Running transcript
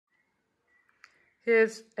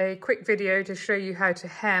Here's a quick video to show you how to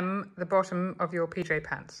hem the bottom of your PJ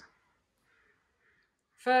pants.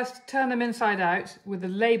 First, turn them inside out with the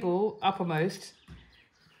label uppermost.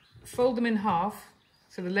 Fold them in half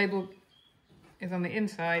so the label is on the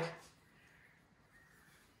inside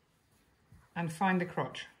and find the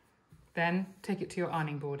crotch. Then take it to your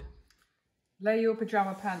ironing board. Lay your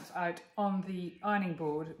pajama pants out on the ironing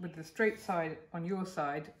board with the straight side on your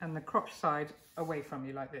side and the crotch side away from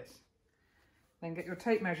you like this. Then get your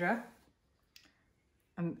tape measure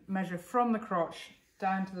and measure from the crotch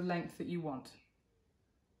down to the length that you want.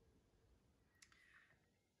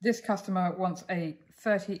 This customer wants a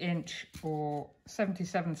 30-inch or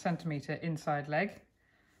 77-centimetre inside leg.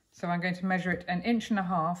 So I'm going to measure it 1.5 inches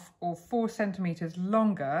or 4 centimetres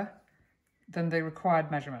longer than the required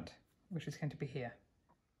measurement, which is going to be here.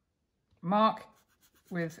 Mark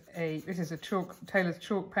with this is a tailor's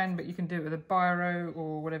chalk pen, but you can do it with a biro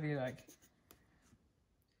or whatever you like.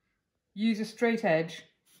 Use a straight edge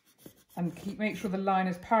and make sure the line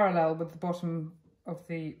is parallel with the bottom of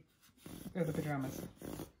the pyjamas.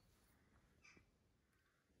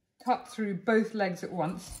 Cut through both legs at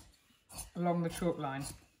once along the chalk line.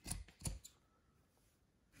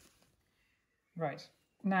 Right,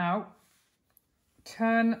 now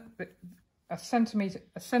turn a centimetre,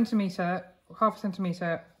 half a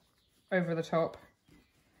centimetre over the top.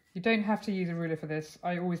 You don't have to use a ruler for this.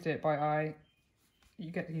 I always do it by eye. You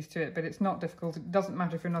get used to it, but it's not difficult. It doesn't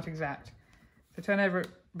matter if you're not exact. So turn over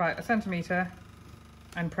about a centimetre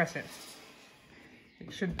and press it.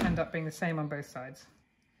 It should end up being the same on both sides.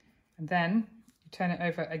 And then you turn it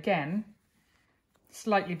over again,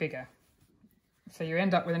 slightly bigger. So you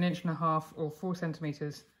end up with 1.5 inches or 4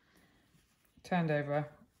 centimetres turned over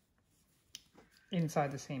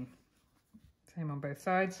inside the seam. Same on both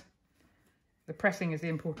sides. The pressing is the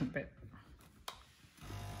important bit.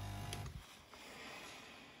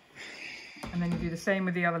 And then you do the same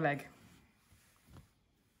with the other leg.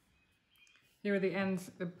 Here are the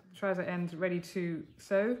ends, the trouser ends ready to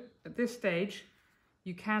sew. At this stage,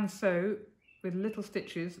 you can sew with little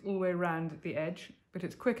stitches all the way around the edge, but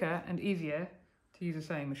it's quicker and easier to use a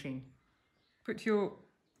sewing machine. Put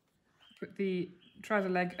the trouser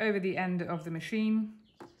leg over the end of the machine.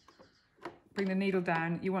 Bring the needle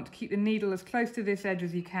down. You want to keep the needle as close to this edge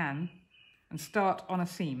as you can and start on a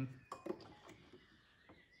seam.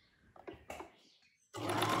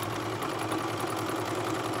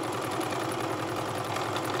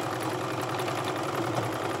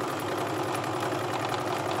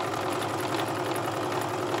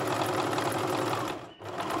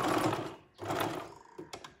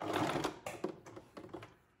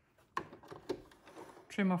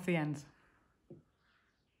 Trim off the ends.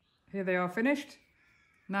 Here they are finished.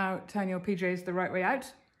 Now turn your PJs the right way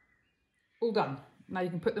out. All done. Now you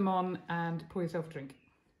can put them on and pour yourself a drink.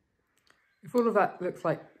 If all of that looks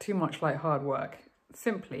like too much like hard work,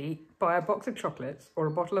 simply buy a box of chocolates or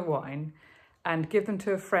a bottle of wine and give them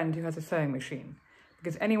to a friend who has a sewing machine,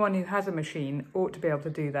 because anyone who has a machine ought to be able to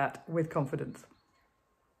do that with confidence.